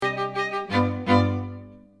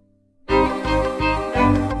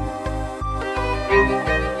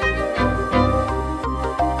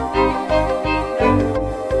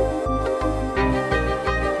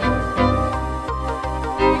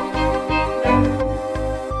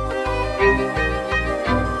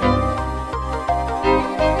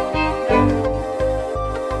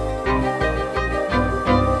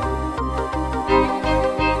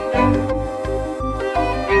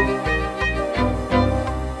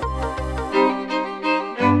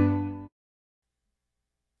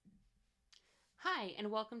and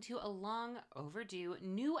welcome to a long overdue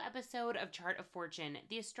new episode of Chart of Fortune,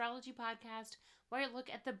 the astrology podcast where I look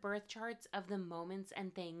at the birth charts of the moments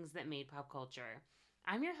and things that made pop culture.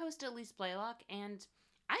 I'm your host, Elise Blaylock, and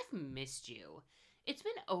I've missed you. It's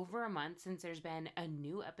been over a month since there's been a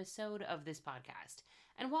new episode of this podcast,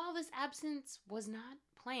 and while this absence was not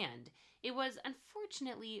planned, it was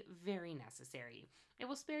unfortunately very necessary. It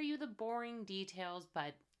will spare you the boring details,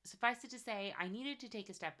 but suffice it to say, I needed to take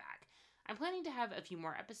a step back. I'm planning to have a few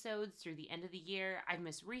more episodes through the end of the year. I've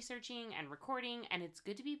missed researching and recording, and it's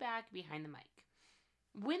good to be back behind the mic.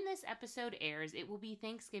 When this episode airs, it will be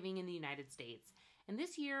Thanksgiving in the United States, and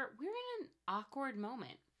this year we're in an awkward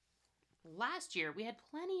moment. Last year, we had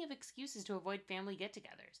plenty of excuses to avoid family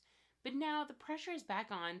get-togethers, but now the pressure is back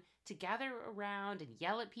on to gather around and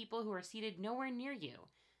yell at people who are seated nowhere near you.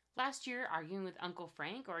 Last year, arguing with Uncle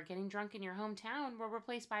Frank or getting drunk in your hometown were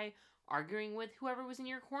replaced by arguing with whoever was in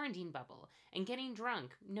your quarantine bubble and getting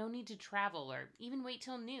drunk, no need to travel or even wait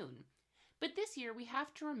till noon. But this year, we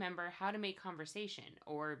have to remember how to make conversation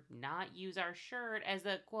or not use our shirt as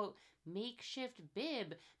a, quote, makeshift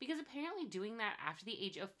bib, because apparently doing that after the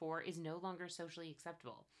age of 4 is no longer socially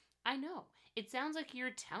acceptable. I know, it sounds like you're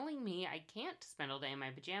telling me I can't spend all day in my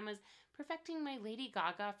pajamas perfecting my Lady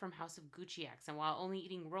Gaga from House of Gucci accent while only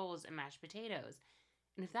eating rolls and mashed potatoes.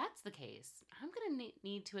 And if that's the case, I'm going to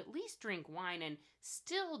need to at least drink wine and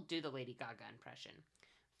still do the Lady Gaga impression.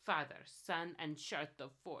 Father, Son, and Chart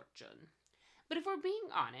of Fortune. But if we're being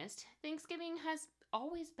honest, Thanksgiving has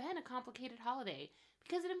always been a complicated holiday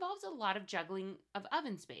because it involves a lot of juggling of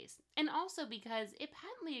oven space, and also because it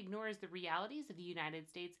patently ignores the realities of the United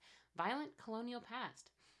States' violent colonial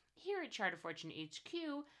past. Here at Chart of Fortune HQ,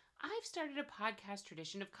 I've started a podcast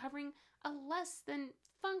tradition of covering a less than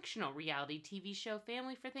functional reality TV show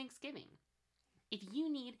family for Thanksgiving. If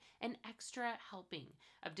you need an extra helping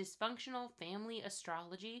of dysfunctional family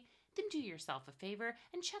astrology, then do yourself a favor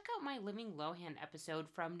and check out my Living Lohan episode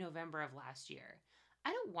from November of last year.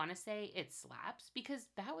 I don't want to say it slaps because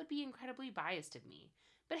that would be incredibly biased of me.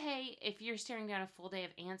 But hey, if you're staring down a full day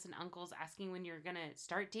of aunts and uncles asking when you're gonna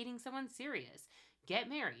start dating someone serious, get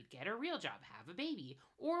married, get a real job, have a baby,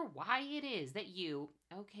 or why it is that you,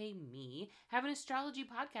 okay, me, have an astrology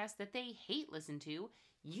podcast that they hate listen to,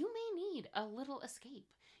 you may need a little escape.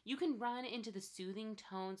 You can run into the soothing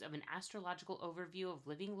tones of an astrological overview of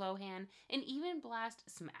Living Lohan and even blast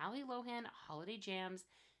some Ali Lohan holiday jams,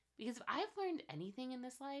 because if I've learned anything in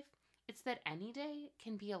this life, it's that any day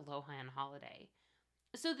can be a Lohan holiday.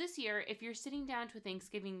 So this year, if you're sitting down to a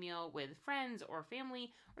Thanksgiving meal with friends or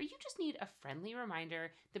family, or you just need a friendly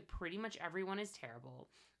reminder that pretty much everyone is terrible,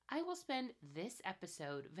 I will spend this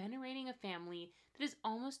episode venerating a family that is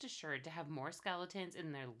almost assured to have more skeletons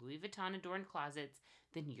in their Louis Vuitton adorned closets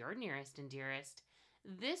than your nearest and dearest.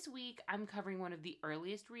 This week, I'm covering one of the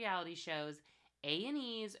earliest reality shows,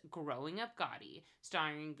 A&E's Growing Up Gotti,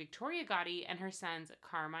 starring Victoria Gotti and her sons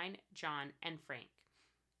Carmine, John, and Frank.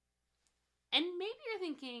 And maybe you're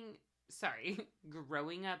thinking, sorry,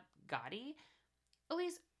 Growing Up Gotti?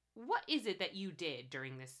 Elise, what is it that you did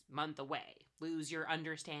during this month away? Lose your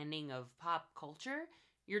understanding of pop culture?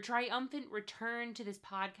 Your triumphant return to this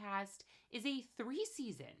podcast is a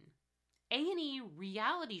 3-season A&E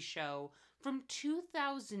reality show from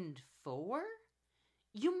 2004?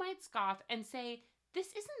 You might scoff and say, this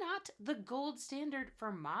is not the gold standard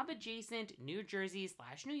for mob-adjacent New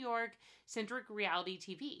Jersey/New York centric reality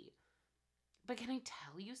TV. But can I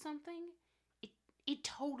tell you something? It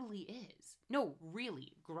totally is. No,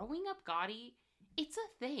 really, Growing Up Gotti, it's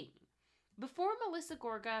a thing. Before Melissa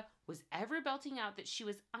Gorga was ever belting out that she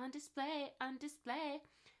was on display,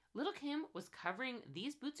 Lil' Kim was covering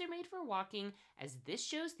These Boots Are Made for Walking as this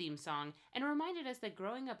show's theme song and reminded us that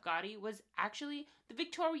Growing Up Gotti was actually the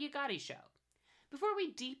Victoria Gotti show. Before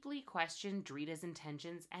we deeply question Drita's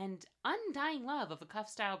intentions and undying love of a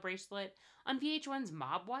cuff-style bracelet on VH1's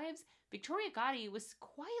Mob Wives, Victoria Gotti was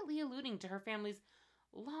quietly alluding to her family's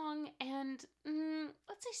long and,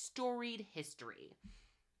 let's say, storied history.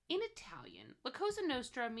 In Italian, La Cosa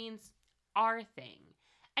Nostra means our thing,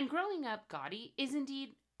 and Growing Up Gotti is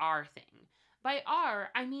indeed our thing. By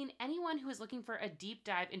our, I mean anyone who is looking for a deep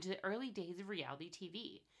dive into the early days of reality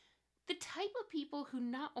TV. The type of people who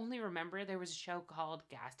not only remember there was a show called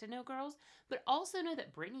Gastineau Girls, but also know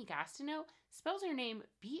that Brittany Gastineau spells her name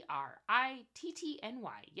Brittny.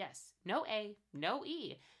 Yes, no A, no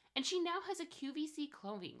E. And she now has a QVC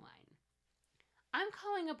clothing line. I'm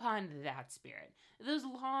calling upon that spirit, those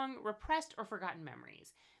long, repressed or forgotten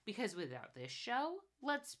memories, because without this show,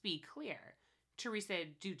 let's be clear, Teresa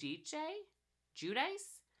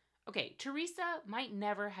Giudice? Okay, Teresa might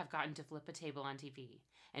never have gotten to flip a table on TV,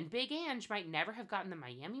 and Big Ange might never have gotten the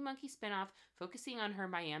Miami Monkey spinoff focusing on her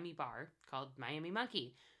Miami bar called Miami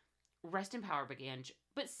Monkey. Rest in power, Big Ange.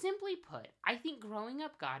 But simply put, I think Growing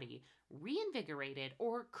Up Gotti reinvigorated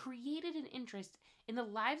or created an interest in the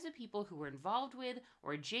lives of people who were involved with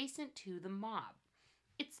or adjacent to the mob.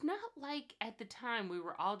 It's not like at the time we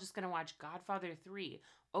were all just going to watch Godfather 3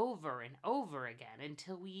 over and over again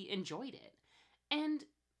until we enjoyed it. And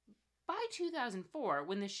by 2004,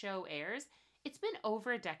 when the show airs, it's been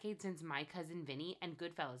over a decade since My Cousin Vinny and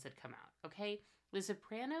Goodfellas had come out, okay? The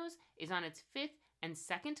Sopranos is on its fifth and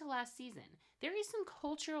second to last season. There is some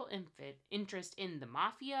cultural interest in the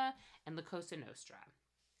mafia and La Cosa Nostra.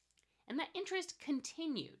 And that interest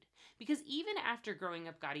continued because even after Growing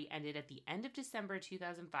Up Gotti ended at the end of December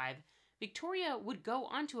 2005, Victoria would go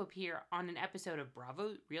on to appear on an episode of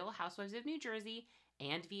Bravo Real Housewives of New Jersey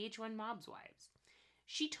and VH1 Mob's Wives.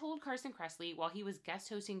 She told Carson Kressley while he was guest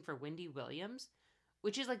hosting for Wendy Williams,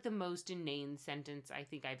 which is like the most inane sentence I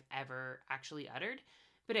think I've ever actually uttered.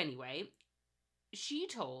 But anyway, she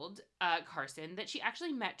told Carson that she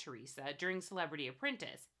actually met Teresa during Celebrity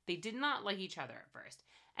Apprentice. They did not like each other at first.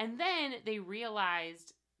 And then they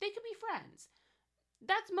realized they could be friends.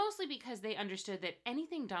 That's mostly because they understood that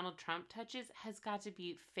anything Donald Trump touches has got to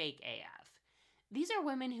be fake AF. These are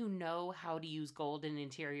women who know how to use gold in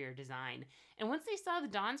interior design, and once they saw the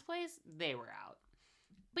Don's place, they were out.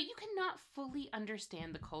 But you cannot fully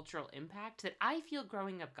understand the cultural impact that I feel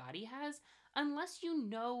Growing Up Gotti has unless you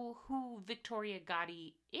know who Victoria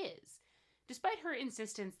Gotti is. Despite her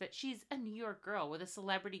insistence that she's a New York girl with a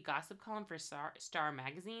celebrity gossip column for Star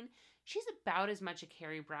magazine, she's about as much a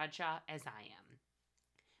Carrie Bradshaw as I am.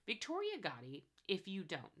 Victoria Gotti, if you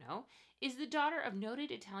don't know, is the daughter of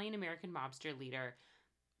noted Italian-American mobster leader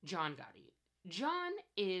John Gotti. John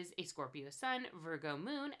is a Scorpio sun, Virgo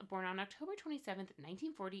moon, born on October 27th,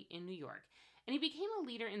 1940 in New York, and he became a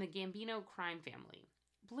leader in the Gambino crime family.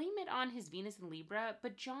 Blame it on his Venus in Libra,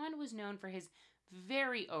 but John was known for his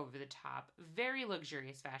very over-the-top, very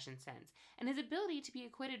luxurious fashion sense, and his ability to be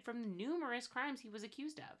acquitted from the numerous crimes he was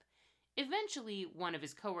accused of. Eventually, one of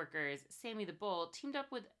his coworkers, Sammy the Bull, teamed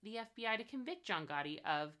up with the FBI to convict John Gotti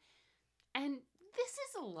of, and this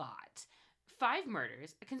is a lot, 5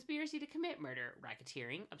 murders, a conspiracy to commit murder,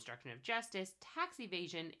 racketeering, obstruction of justice, tax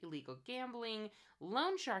evasion, illegal gambling,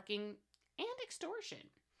 loan sharking, and extortion.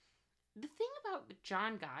 The thing about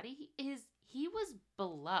John Gotti is he was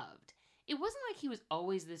beloved. It wasn't like he was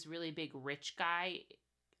always this really big rich guy.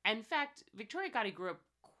 In fact, Victoria Gotti grew up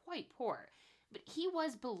quite poor, but he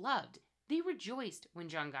was beloved. They rejoiced when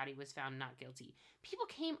John Gotti was found not guilty. People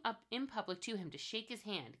came up in public to him to shake his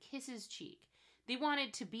hand, kiss his cheek. They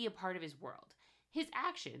wanted to be a part of his world. His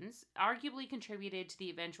actions arguably contributed to the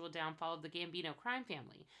eventual downfall of the Gambino crime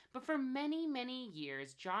family, but for many, many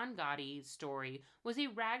years, John Gotti's story was a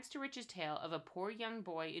rags to riches tale of a poor young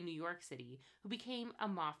boy in New York City who became a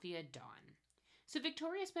mafia don. So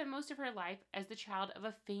Victoria spent most of her life as the child of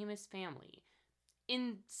a famous family,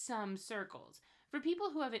 in some circles. For people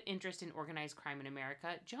who have an interest in organized crime in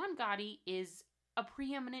America, John Gotti is a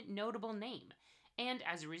preeminent notable name. And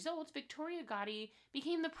as a result, Victoria Gotti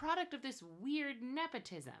became the product of this weird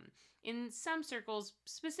nepotism in some circles,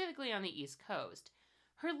 specifically on the East Coast.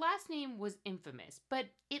 Her last name was infamous, but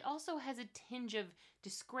it also has a tinge of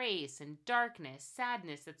disgrace and darkness,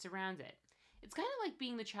 sadness that surrounds it. It's kind of like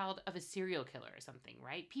being the child of a serial killer or something,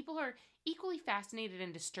 right? People are equally fascinated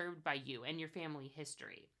and disturbed by you and your family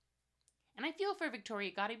history. And I feel for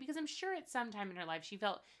Victoria Gotti because I'm sure at some time in her life she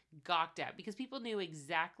felt gawked at because people knew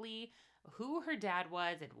exactly who her dad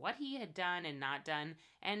was and what he had done and not done,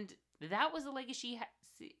 and that was a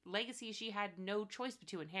legacy she had no choice but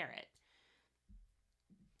to inherit.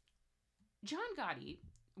 John Gotti,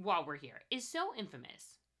 while we're here, is so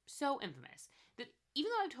infamous, that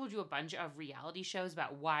even though I've told you a bunch of reality shows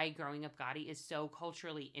about why Growing Up Gotti is so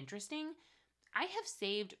culturally interesting, I have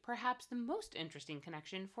saved perhaps the most interesting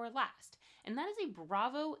connection for last, and that is a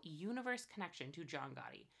Bravo universe connection to John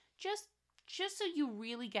Gotti. Just so you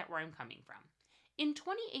really get where I'm coming from. In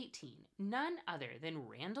 2018, none other than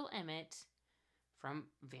Randall Emmett from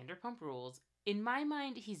Vanderpump Rules, in my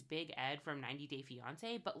mind, he's Big Ed from 90 Day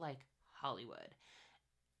Fiancé, but like Hollywood.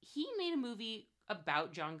 He made a movie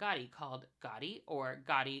about John Gotti called Gotti, or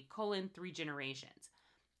Gotti, 3 Generations.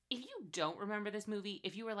 If you don't remember this movie,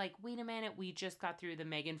 if you were like, wait a minute, we just got through the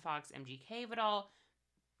Megan Fox MGK of it all,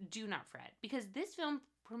 do not fret, because this film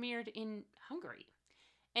premiered in Hungary.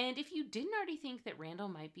 And if you didn't already think that Randall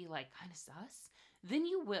might be like kind of sus, then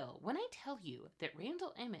you will when I tell you that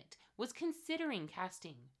Randall Emmett was considering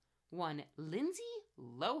casting one Lindsay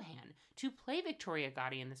Lohan to play Victoria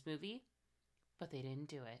Gotti in this movie, but they didn't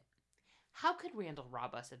do it. How could Randall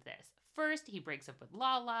rob us of this? First, he breaks up with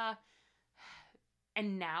Lala,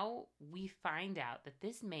 and now we find out that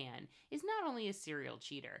this man is not only a serial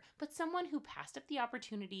cheater, but someone who passed up the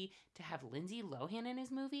opportunity to have Lindsay Lohan in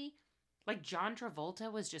his movie. Like John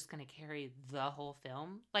Travolta was just going to carry the whole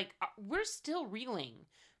film. Like, we're still reeling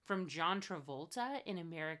from John Travolta in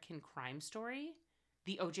American Crime Story,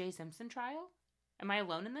 the O.J. Simpson trial. Am I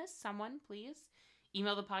alone in this? Someone, please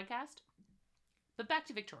email the podcast. But back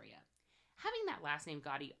to Victoria. Having that last name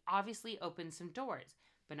Gotti obviously opens some doors,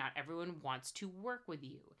 but not everyone wants to work with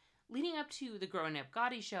you. Leading up to the Growing Up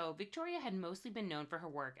Gotti show, Victoria had mostly been known for her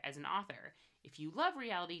work as an author. If you love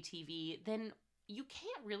reality TV, then you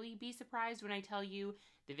can't really be surprised when I tell you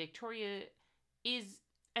that Victoria is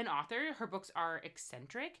an author. Her books are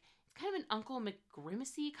eccentric. It's kind of an Uncle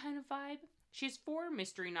McGrimacy kind of vibe. She has 4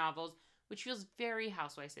 mystery novels, which feels very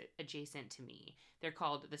Housewives adjacent to me. They're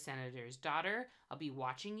called The Senator's Daughter, I'll Be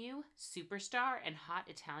Watching You, Superstar, and Hot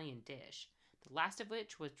Italian Dish. The last of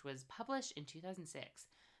which was published in 2006.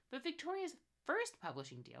 But Victoria's first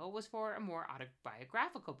publishing deal was for a more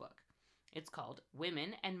autobiographical book. It's called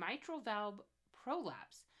Women and Mitral Valve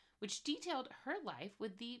Prolapse, which detailed her life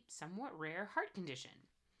with the somewhat rare heart condition.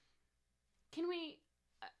 Hear me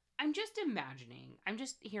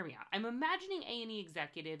out. I'm imagining A&E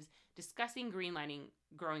executives discussing greenlighting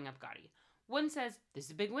Growing Up Gotti. One says, this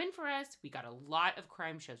is a big win for us. We got a lot of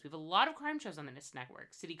crime shows. We have a lot of crime shows on the NIST network.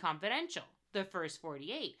 City Confidential, The First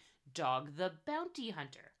 48, Dog the Bounty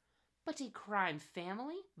Hunter. But a crime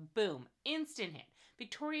family? Boom. Instant hit.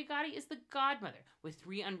 Victoria Gotti is the godmother with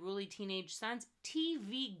 3 unruly teenage sons.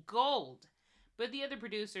 TV gold. But the other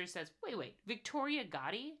producer says, wait, Victoria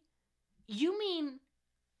Gotti? You mean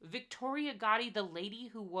Victoria Gotti, the lady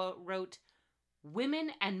who wrote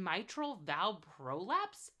Women and Mitral Valve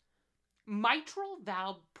Prolapse? Mitral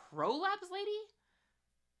Valve Prolapse lady?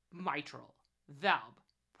 Mitral Valve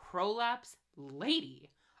Prolapse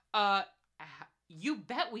lady. You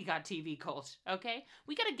bet we got TV gold, okay?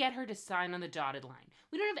 We gotta get her to sign on the dotted line.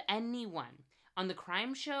 We don't have anyone on the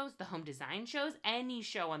crime shows, the home design shows, any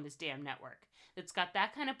show on this damn network that's got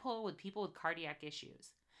that kind of pull with people with cardiac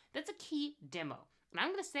issues. That's a key demo. And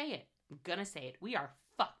I'm gonna say it. We are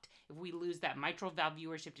fucked if we lose that mitral valve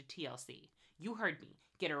viewership to TLC. You heard me.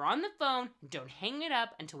 Get her on the phone and don't hang it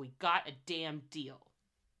up until we got a damn deal.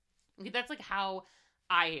 Okay, that's like how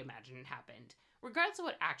I imagine it happened. Regardless of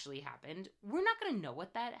what actually happened, we're not going to know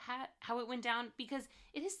how it went down because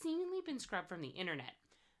it has seemingly been scrubbed from the internet.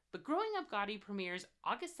 But Growing Up Gotti premieres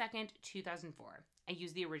August 2nd, 2004. I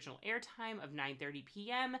use the original airtime of 9:30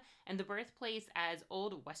 p.m. and the birthplace as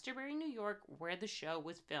Old Westerbury, New York, where the show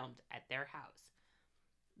was filmed at their house.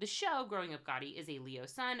 The show, Growing Up Gotti, is a Leo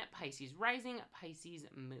sun, Pisces rising, Pisces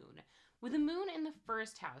moon. With a moon in the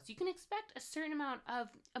first house, you can expect a certain amount of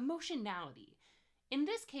emotionality. In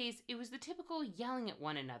this case, it was the typical yelling at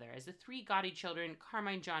one another as the 3 Gotti children,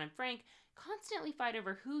 Carmine, John, and Frank, constantly fight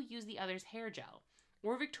over who used the other's hair gel.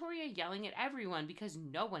 Or Victoria yelling at everyone because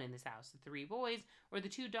no one in this house, the 3 boys or the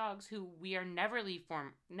 2 dogs who we are never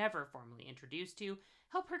formally introduced to,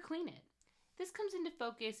 help her clean it. This comes into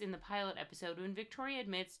focus in the pilot episode when Victoria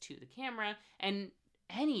admits to the camera and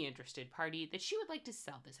any interested party that she would like to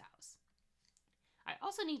sell this house. I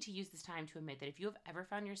also need to use this time to admit that if you have ever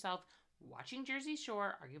found yourself watching Jersey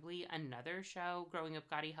Shore, arguably another show Growing Up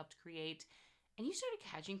Gotti helped create, and you started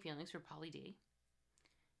catching feelings for Pauly D,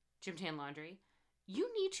 Gym Tan Laundry, you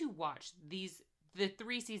need to watch the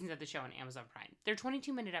 3 seasons of the show on Amazon Prime. They're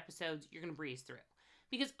 22-minute episodes you're going to breeze through.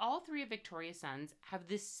 Because all 3 of Victoria's sons have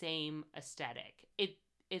the same aesthetic.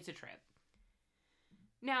 It's a trip.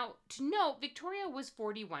 Now, to note, Victoria was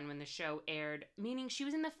 41 when the show aired, meaning she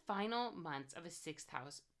was in the final months of a 6th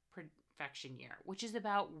house perfection year, which is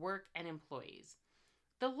about work and employees.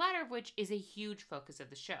 The latter of which is a huge focus of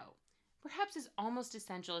the show. Perhaps as almost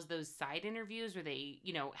essential as those side interviews where they,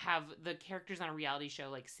 have the characters on a reality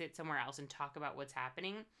show sit somewhere else and talk about what's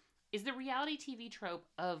happening, is the reality TV trope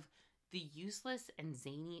of the useless and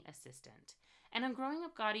zany assistant. And on Growing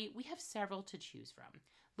Up Gotti, we have several to choose from.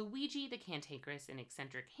 Luigi, the cantankerous and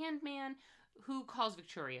eccentric handman, who calls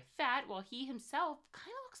Victoria fat while he himself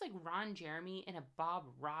kind of looks like Ron Jeremy in a Bob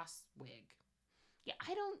Ross wig. Yeah,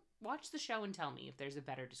 I don't watch the show and tell me if there's a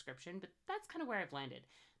better description, but that's kind of where I've landed.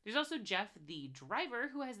 There's also Jeff, the driver,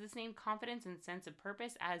 who has the same confidence and sense of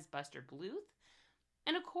purpose as Buster Bluth.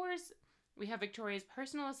 And of course, we have Victoria's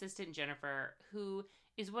personal assistant, Jennifer, who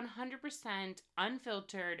is 100%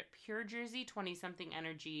 unfiltered, pure Jersey 20-something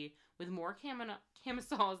energy with more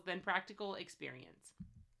camisoles than practical experience.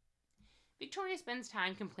 Victoria spends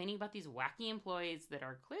time complaining about these wacky employees that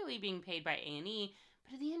are clearly being paid by A&E,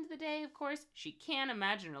 but at the end of the day, of course, she can't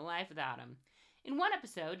imagine a life without him. In one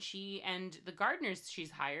episode, she and the gardeners she's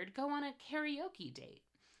hired go on a karaoke date.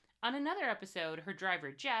 On another episode, her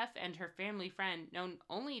driver Jeff and her family friend, known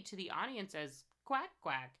only to the audience as Quack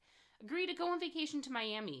Quack, agree to go on vacation to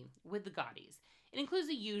Miami with the Gaudis. It includes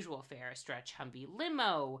the usual fare, a stretch Humvee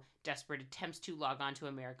limo, desperate attempts to log on to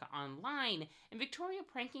America Online, and Victoria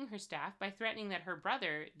pranking her staff by threatening that her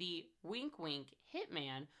brother, the wink wink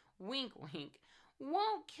hitman, wink wink,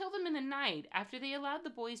 won't kill them in the night after they allowed the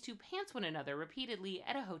boys to pants one another repeatedly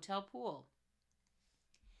at a hotel pool.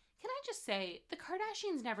 Can I just say, the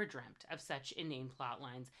Kardashians never dreamt of such inane plot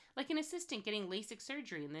lines, like an assistant getting LASIK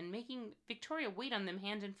surgery and then making Victoria wait on them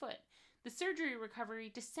hand and foot. The surgery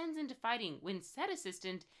recovery descends into fighting when said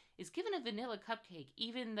assistant is given a vanilla cupcake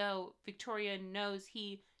even though Victoria knows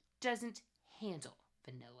he doesn't handle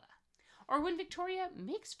vanilla. Or when Victoria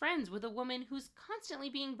makes friends with a woman who's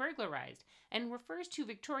constantly being burglarized and refers to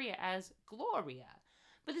Victoria as Gloria.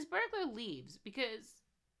 But this burglar leaves because...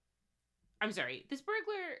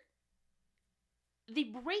 They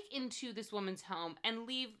break into this woman's home and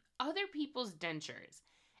leave other people's dentures.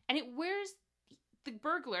 And the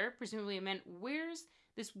burglar, presumably a man, wears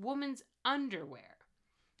this woman's underwear.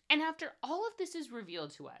 And after all of this is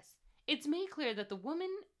revealed to us, it's made clear that the woman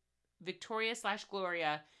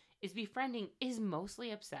Victoria/Gloria is befriending is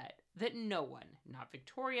mostly upset that no one, not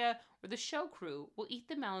Victoria or the show crew, will eat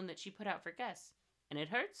the melon that she put out for guests. And it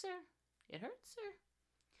hurts her. It hurts her.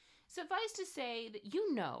 Suffice to say that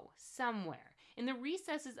somewhere in the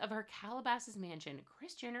recesses of her Calabasas mansion,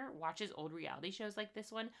 Kris Jenner watches old reality shows like this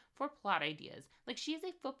one for plot ideas, like she is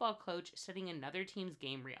a football coach studying another team's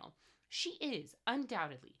game reel. She is,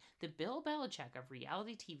 undoubtedly, the Bill Belichick of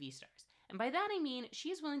reality TV stars. And by that I mean she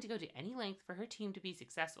is willing to go to any length for her team to be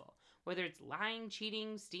successful, whether it's lying,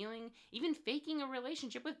 cheating, stealing, even faking a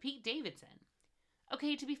relationship with Pete Davidson.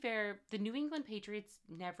 Okay, to be fair, the New England Patriots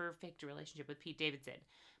never faked a relationship with Pete Davidson.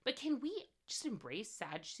 But can we just embrace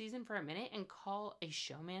Sag season for a minute and call a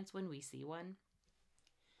showmance when we see one?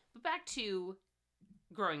 But back to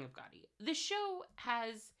Growing of Gotti. The show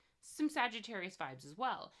has some Sagittarius vibes as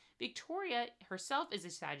well. Victoria herself is a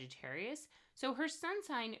Sagittarius, so her sun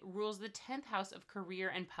sign rules the 10th house of career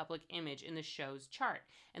and public image in the show's chart.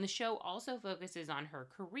 And the show also focuses on her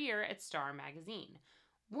career at Star Magazine.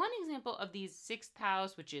 One example of these 6th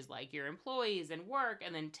house, which is like your employees and work,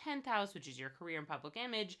 and then 10th house, which is your career and public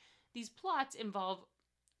image, these plots involve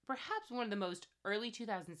perhaps one of the most early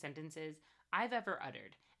 2000 sentences I've ever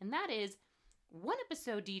uttered. And that is, one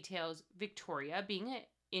episode details Victoria being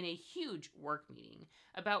in a huge work meeting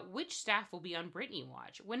about which staff will be on Britney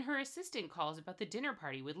watch when her assistant calls about the dinner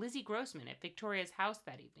party with Lizzie Grossman at Victoria's house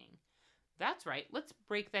that evening. That's right, let's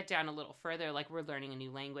break that down a little further like we're learning a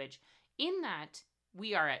new language. In that,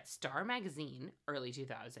 we are at Star Magazine, early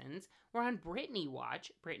 2000s. We're on Britney watch,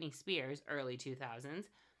 Britney Spears, early 2000s.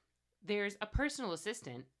 There's a personal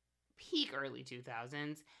assistant, peak early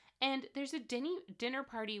 2000s. And there's a dinner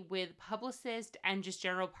party with publicist and just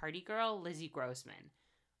general party girl, Lizzie Grossman.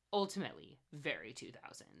 Ultimately, very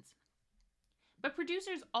 2000s. But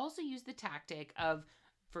producers also use the tactic of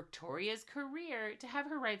Victoria's career to have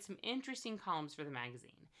her write some interesting columns for the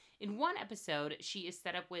magazine. In one episode, she is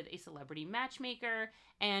set up with a celebrity matchmaker,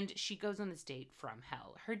 and she goes on this date from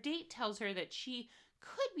hell. Her date tells her that she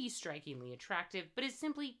could be strikingly attractive, but is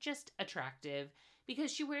simply just attractive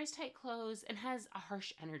because she wears tight clothes and has a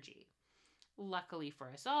harsh energy. Luckily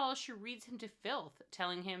for us all, she reads him to filth,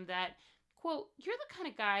 telling him that, quote, "You're the kind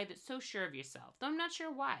of guy that's so sure of yourself, though I'm not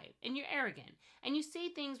sure why, and you're arrogant, and you say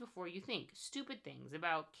things before you think, stupid things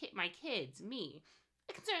about my kids, me.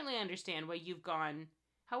 I can certainly understand why you've gone...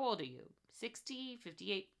 How old are you? 60?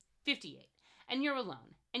 58? 58. And you're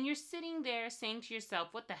alone. And you're sitting there saying to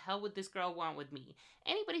yourself, what the hell would this girl want with me?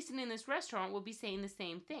 Anybody sitting in this restaurant will be saying the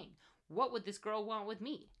same thing. What would this girl want with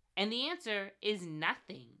me? And the answer is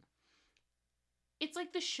nothing." It's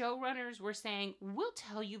like the showrunners were saying, we'll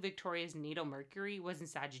tell you Victoria's natal Mercury was in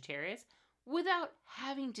Sagittarius without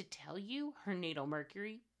having to tell you her natal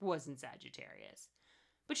Mercury was in Sagittarius.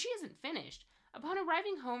 But she isn't finished. Upon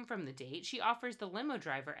arriving home from the date, she offers the limo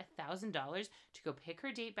driver $1,000 to go pick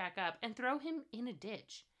her date back up and throw him in a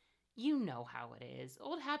ditch. You know how it is.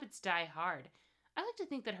 Old habits die hard. I like to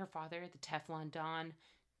think that her father, the Teflon Don,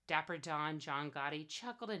 Dapper Don, John Gotti,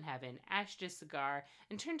 chuckled in heaven, ashed his cigar,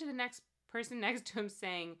 and turned to the next person next to him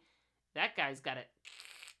saying, "That guy's got it,"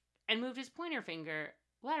 and moved his pointer finger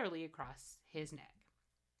laterally across his neck.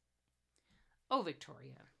 Oh,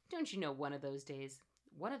 Victoria, don't you know one of those days,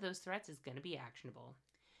 one of those threats is going to be actionable?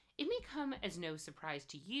 It may come as no surprise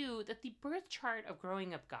to you that the birth chart of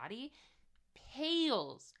Growing Up Gotti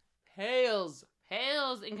pales, pales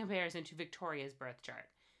in comparison to Victoria's birth chart.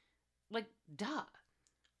 Like, duh.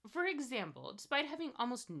 For example, despite having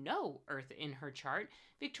almost no Earth in her chart,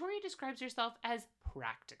 Victoria describes herself as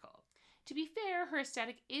practical. To be fair, her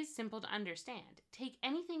aesthetic is simple to understand. Take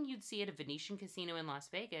anything you'd see at a Venetian casino in Las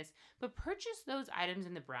Vegas, but purchase those items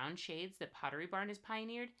in the brown shades that Pottery Barn has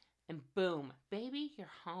pioneered, and boom, baby, you're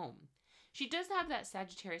home. She does have that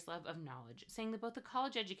Sagittarius love of knowledge, saying that both a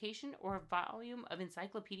college education or a volume of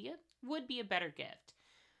encyclopedia would be a better gift.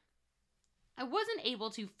 I wasn't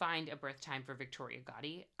able to find a birth time for Victoria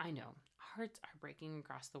Gotti. I know, hearts are breaking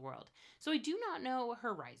across the world. So I do not know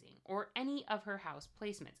her rising or any of her house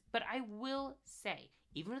placements. But I will say,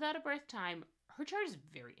 even without a birth time, her chart is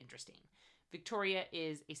very interesting. Victoria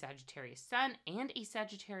is a Sagittarius sun and a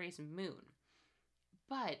Sagittarius moon.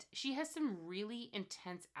 But she has some really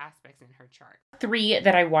intense aspects in her chart. 3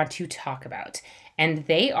 that I want to talk about, and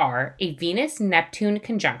they are a Venus-Neptune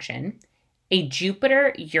conjunction, a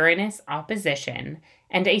Jupiter-Uranus opposition,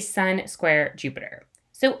 and a Sun square Jupiter.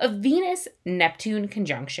 So a Venus-Neptune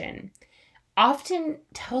conjunction often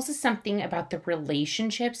tells us something about the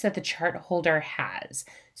relationships that the chart holder has,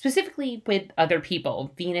 specifically with other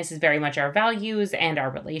people. Venus is very much our values and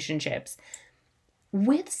our relationships.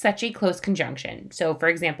 With such a close conjunction, so for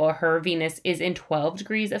example, her Venus is in 12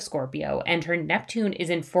 degrees of Scorpio and her Neptune is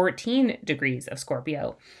in 14 degrees of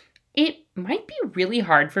Scorpio, it might be really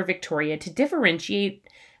hard for Victoria to differentiate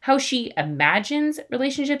how she imagines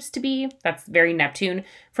relationships to be, that's very Neptune,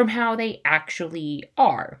 from how they actually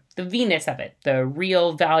are, the Venus of it, the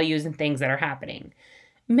real values and things that are happening.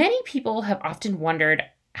 Many people have often wondered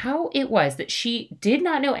how it was that she did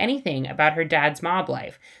not know anything about her dad's mob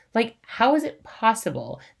life. Like, how is it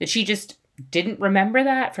possible that she just didn't remember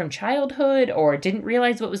that from childhood or didn't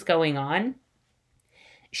realize what was going on?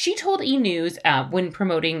 She told E! News when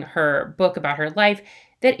promoting her book about her life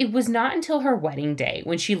that it was not until her wedding day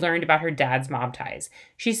when she learned about her dad's mob ties.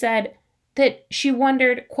 She said that she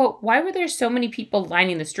wondered, quote, why were there so many people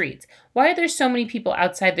lining the streets? Why are there so many people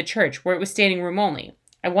outside the church where it was standing room only?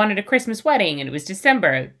 I wanted a Christmas wedding and it was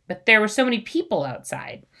December, but there were so many people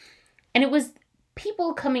outside. And it was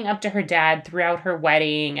people coming up to her dad throughout her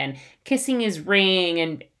wedding and kissing his ring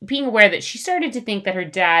and being aware that she started to think that her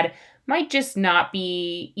dad might just not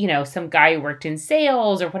be, some guy who worked in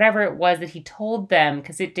sales or whatever it was that he told them,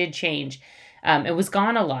 because it did change. It was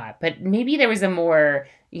gone a lot, but maybe there was a more,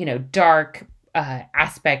 dark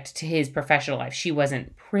aspect to his professional life she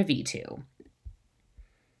wasn't privy to.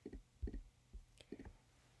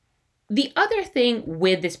 The other thing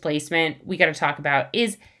with this placement we got to talk about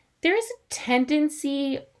is there is a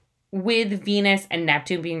tendency with Venus and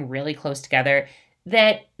Neptune being really close together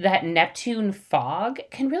that Neptune fog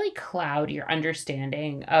can really cloud your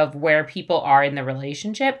understanding of where people are in the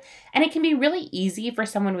relationship. And it can be really easy for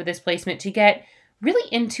someone with this placement to get really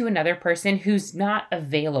into another person who's not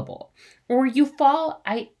available. Or you fall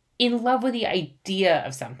in love with the idea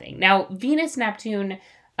of something. Now, Venus-Neptune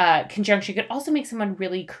conjunction could also make someone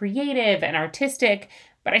really creative and artistic.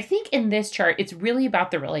 But I think in this chart, it's really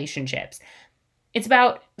about the relationships. It's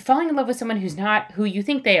about falling in love with someone who's not who you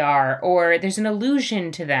think they are, or there's an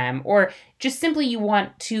illusion to them, or just simply you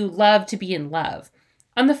want to love to be in love.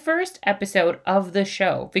 On the first episode of the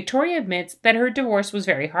show, Victoria admits that her divorce was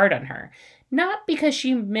very hard on her. Not because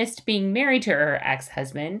she missed being married to her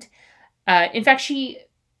ex-husband. In fact, she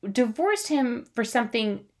divorced him for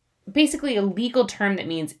something, basically a legal term that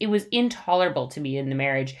means it was intolerable to be in the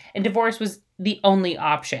marriage, and divorce was the only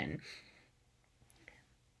option.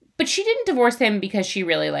 But she didn't divorce him because she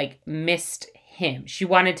really missed him. She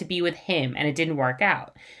wanted to be with him and it didn't work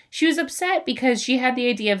out. She was upset because she had the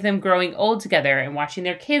idea of them growing old together and watching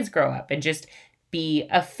their kids grow up and just be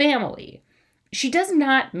a family. She does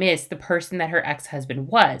not miss the person that her ex-husband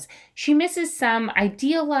was. She misses some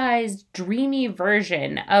idealized, dreamy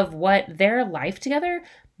version of what their life together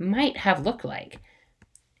might have looked like.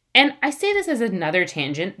 And I say this as another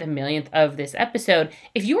tangent, the millionth of this episode.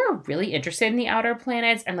 If you are really interested in the outer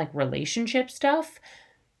planets and relationship stuff,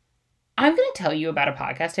 I'm going to tell you about a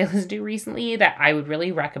podcast I listened to recently that I would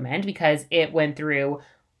really recommend because it went through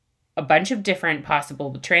a bunch of different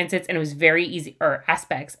possible transits and it was very easy, or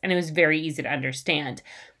aspects, and it was very easy to understand.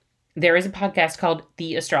 There is a podcast called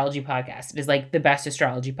The Astrology Podcast. It is the best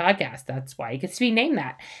astrology podcast. That's why it gets to be named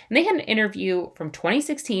that. And they had an interview from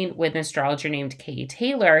 2016 with an astrologer named Kay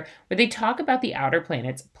Taylor, where they talk about the outer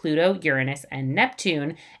planets, Pluto, Uranus, and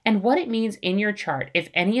Neptune, and what it means in your chart if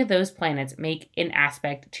any of those planets make an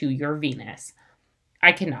aspect to your Venus.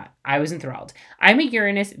 I cannot. I was enthralled. I'm a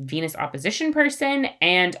Uranus-Venus opposition person,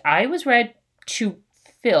 and I was read to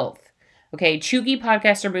filth. Okay, Chuggy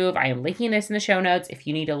podcaster move. I am linking this in the show notes if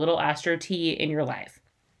you need a little astro tea in your life.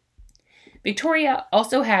 Victoria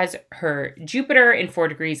also has her Jupiter in 4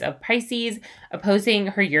 degrees of Pisces, opposing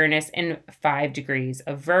her Uranus in 5 degrees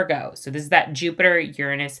of Virgo. So this is that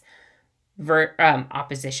Jupiter-Uranus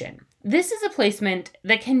opposition. This is a placement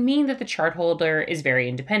that can mean that the chart holder is very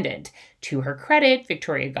independent. To her credit,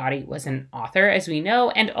 Victoria Gotti was an author, as we know,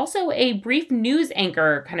 and also a brief news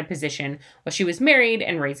anchor kind of position while she was married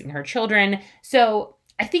and raising her children. So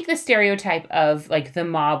I think the stereotype of like the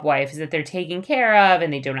mob wife is that they're taken care of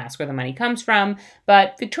and they don't ask where the money comes from.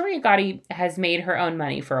 But Victoria Gotti has made her own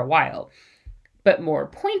money for a while. But more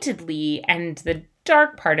pointedly, and the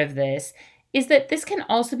dark part of this, is that this can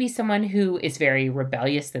also be someone who is very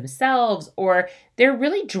rebellious themselves, or they're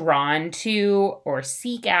really drawn to or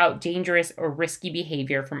seek out dangerous or risky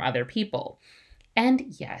behavior from other people.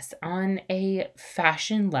 And yes, on a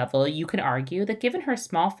fashion level, you can argue that given her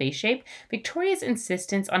small face shape, Victoria's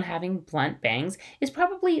insistence on having blunt bangs is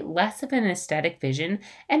probably less of an aesthetic vision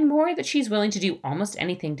and more that she's willing to do almost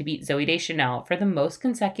anything to beat Zooey Deschanel for the most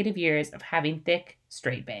consecutive years of having thick,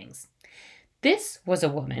 straight bangs. This was a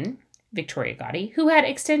woman, Victoria Gotti, who had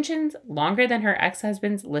extensions longer than her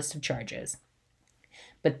ex-husband's list of charges.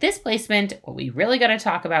 But this placement, what we really got to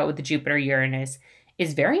talk about with the Jupiter-Uranus,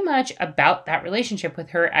 is very much about that relationship with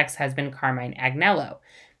her ex-husband, Carmine Agnello.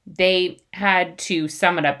 They had, to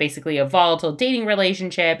sum it up, basically a volatile dating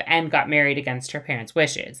relationship and got married against her parents'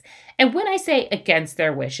 wishes. And when I say against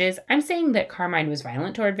their wishes, I'm saying that Carmine was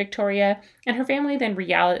violent toward Victoria, and her family then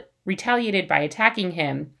retaliated by attacking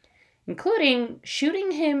him, including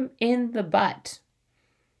shooting him in the butt.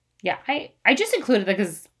 Yeah, I just included that because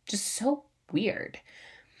it's just so weird.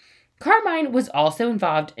 Carmine was also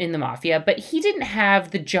involved in the mafia, but he didn't have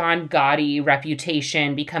the John Gotti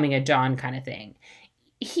reputation, becoming a Don kind of thing.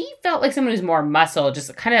 He felt like someone who's more muscle,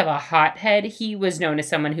 just kind of a hothead. He was known as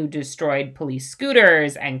someone who destroyed police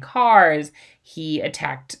scooters and cars. He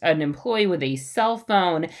attacked an employee with a cell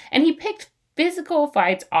phone, and he picked physical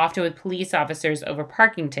fights often with police officers over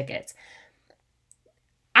parking tickets.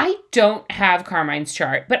 I don't have Carmine's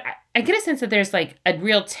chart, but I get a sense that there's like a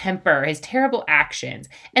real temper, his terrible actions,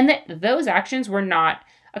 and that those actions were not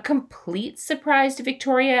a complete surprise to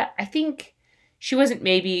Victoria. I think she wasn't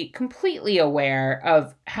maybe completely aware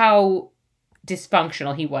of how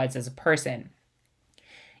dysfunctional he was as a person.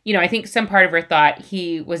 You know, I think some part of her thought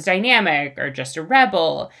he was dynamic or just a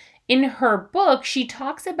rebel. In her book, she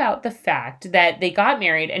talks about the fact that they got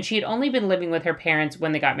married and she had only been living with her parents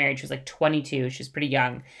when they got married. She was like 22. She was pretty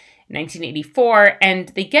young. 1984, and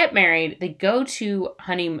they get married. They go to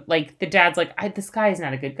honeymoon. Like, the dad's like, this guy is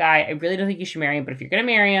not a good guy. I really don't think you should marry him, but if you're going to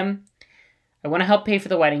marry him, I want to help pay for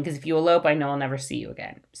the wedding, because if you elope, I know I'll never see you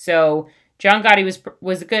again. So John Gotti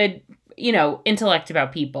was a good, intellect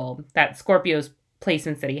about people, that Scorpio's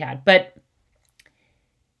placements that he had. But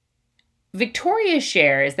Victoria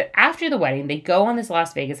shares that after the wedding, they go on this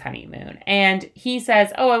Las Vegas honeymoon, and he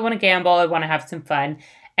says, I want to gamble. I want to have some fun.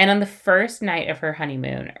 And on the first night of her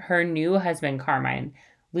honeymoon, her new husband, Carmine,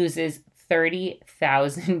 loses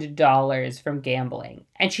 $30,000 from gambling.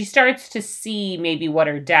 And she starts to see maybe what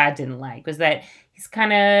her dad didn't like, was that he's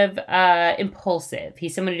kind of impulsive.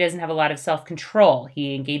 He's someone who doesn't have a lot of self-control.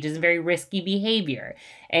 He engages in very risky behavior.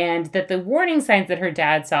 And that the warning signs that her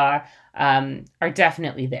dad saw are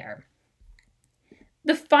definitely there.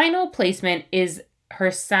 The final placement is her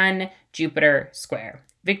Sun Jupiter square.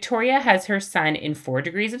 Victoria has her Sun in 4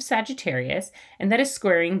 degrees of Sagittarius, and that is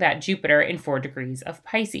squaring that Jupiter in 4 degrees of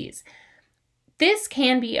Pisces. This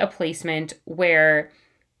can be a placement where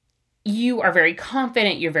you are very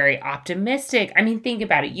confident, you're very optimistic. I mean, think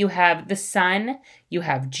about it. You have the Sun, you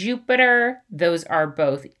have Jupiter. Those are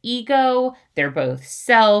both ego, they're both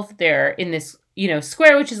self. They're in this,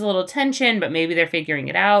 square, which is a little tension, but maybe they're figuring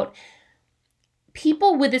it out.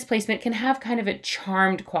 People with this placement can have kind of a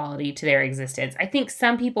charmed quality to their existence. I think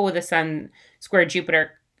some people with a Sun square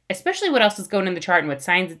Jupiter, especially what else is going in the chart and what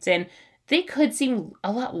signs it's in, they could seem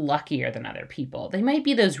a lot luckier than other people. They might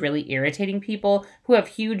be those really irritating people who have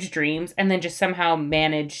huge dreams and then just somehow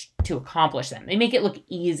manage to accomplish them. They make it look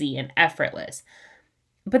easy and effortless.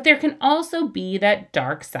 But there can also be that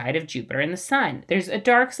dark side of Jupiter and the Sun. There's a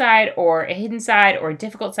dark side or a hidden side or a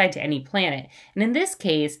difficult side to any planet. And in this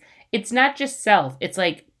case, it's not just self, it's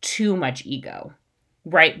like too much ego,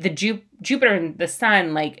 right? The Jupiter and the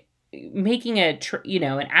Sun, like making an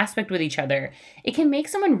aspect with each other, it can make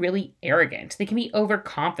someone really arrogant. They can be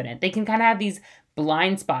overconfident. They can kind of have these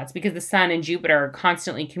blind spots because the Sun and Jupiter are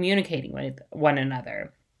constantly communicating with one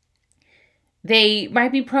another. they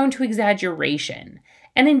might be prone to exaggeration.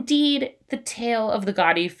 And indeed, the tale of the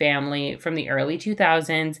Gotti family from the early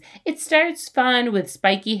 2000s, it starts fun with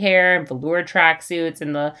spiky hair and velour tracksuits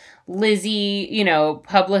and the Lizzie,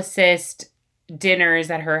 publicist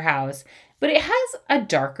dinners at her house. But it has a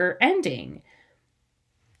darker ending.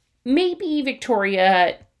 Maybe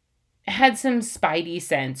Victoria had some spidey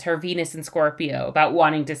sense, her Venus and Scorpio, about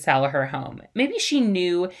wanting to sell her home. Maybe she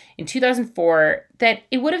knew in 2004 that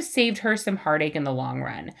it would have saved her some heartache in the long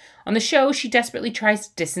run. On the show, she desperately tries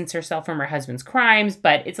to distance herself from her husband's crimes,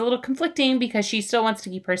 but it's a little conflicting because she still wants to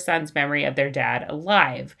keep her son's memory of their dad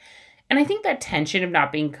alive. And I think that tension of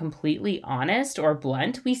not being completely honest or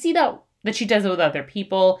blunt, we see that she does it with other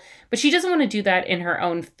people, but she doesn't want to do that in her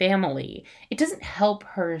own family. It doesn't help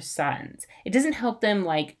her sons. It doesn't help them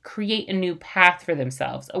create a new path for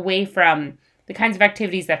themselves away from the kinds of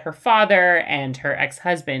activities that her father and her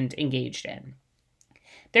ex-husband engaged in.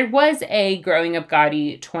 There was a Growing Up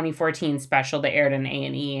Gotti 2014 special that aired on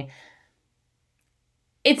A&E.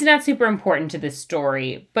 It's not super important to this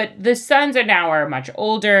story, but the sons are much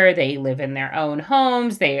older. They live in their own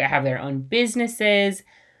homes. They have their own businesses.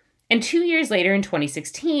 And 2 years later, in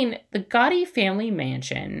 2016, the Gotti family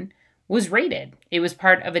mansion was raided. It was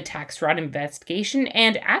part of a tax fraud investigation,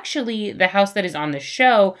 and actually, the house that is on the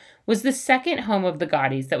show was the second home of the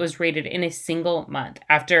Gottis that was raided in a single month,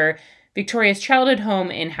 after Victoria's childhood home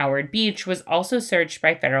in Howard Beach was also searched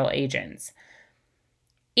by federal agents.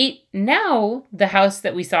 Now, the house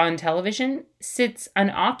that we saw on television sits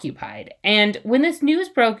unoccupied. And when this news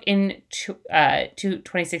broke in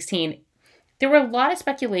 2016, there were a lot of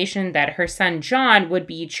speculation that her son John would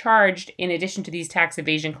be charged, in addition to these tax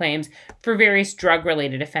evasion claims, for various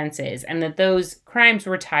drug-related offenses, and that those crimes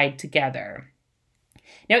were tied together.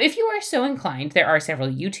 Now, if you are so inclined, there are several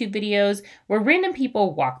YouTube videos where random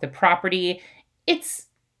people walk the property. It's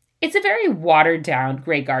a very watered-down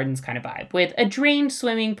Grey Gardens kind of vibe, with a drained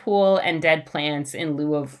swimming pool and dead plants in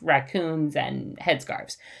lieu of raccoons and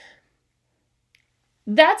headscarves.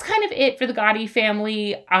 That's kind of it for the Gotti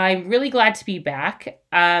family. I'm really glad to be back.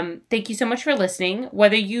 Thank you so much for listening.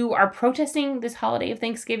 Whether you are protesting this holiday of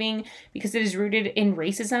Thanksgiving because it is rooted in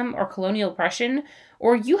racism or colonial oppression,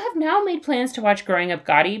 or you have now made plans to watch Growing Up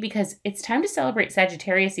Gotti because it's time to celebrate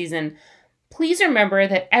Sagittarius season, please remember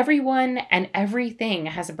that everyone and everything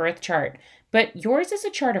has a birth chart, but yours is a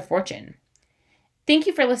chart of fortune. Thank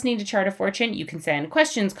you for listening to Chart of Fortune. You can send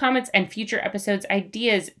questions, comments, and future episodes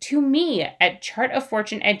ideas to me at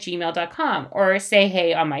chartoffortune@gmail.com or say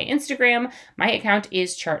hey on my Instagram. My account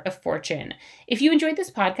is Chart of Fortune. If you enjoyed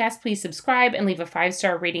this podcast, please subscribe and leave a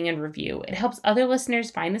 5-star rating and review. It helps other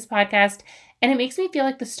listeners find this podcast, and it makes me feel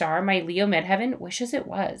like the star my Leo midheaven wishes it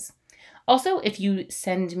was. Also, if you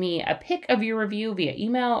send me a pic of your review via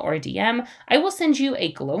email or DM, I will send you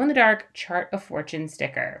a glow-in-the-dark Chart of Fortune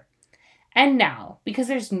sticker. And now, because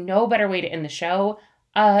there's no better way to end the show,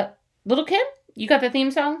 Little Kim, you got the theme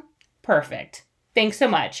song? Perfect. Thanks so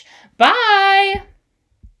much. Bye! I'm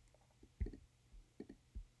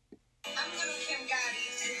Little Kim Gotti,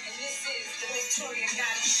 and this is the Victoria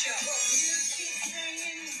Gotti Show. You keep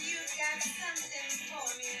saying you got something for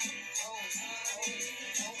me.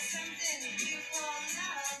 Something you call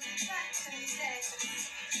love, but confess.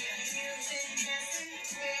 You've been messing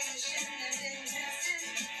where you shouldn't have been messing.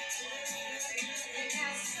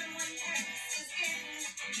 Now someone else is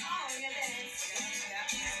getting all your best. It's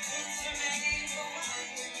your name for what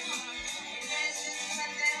you want. That's just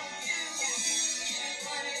what they'll do.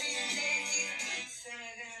 One of these days these kids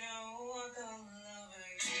are gonna walk all over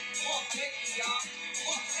you. Walk it, y'all.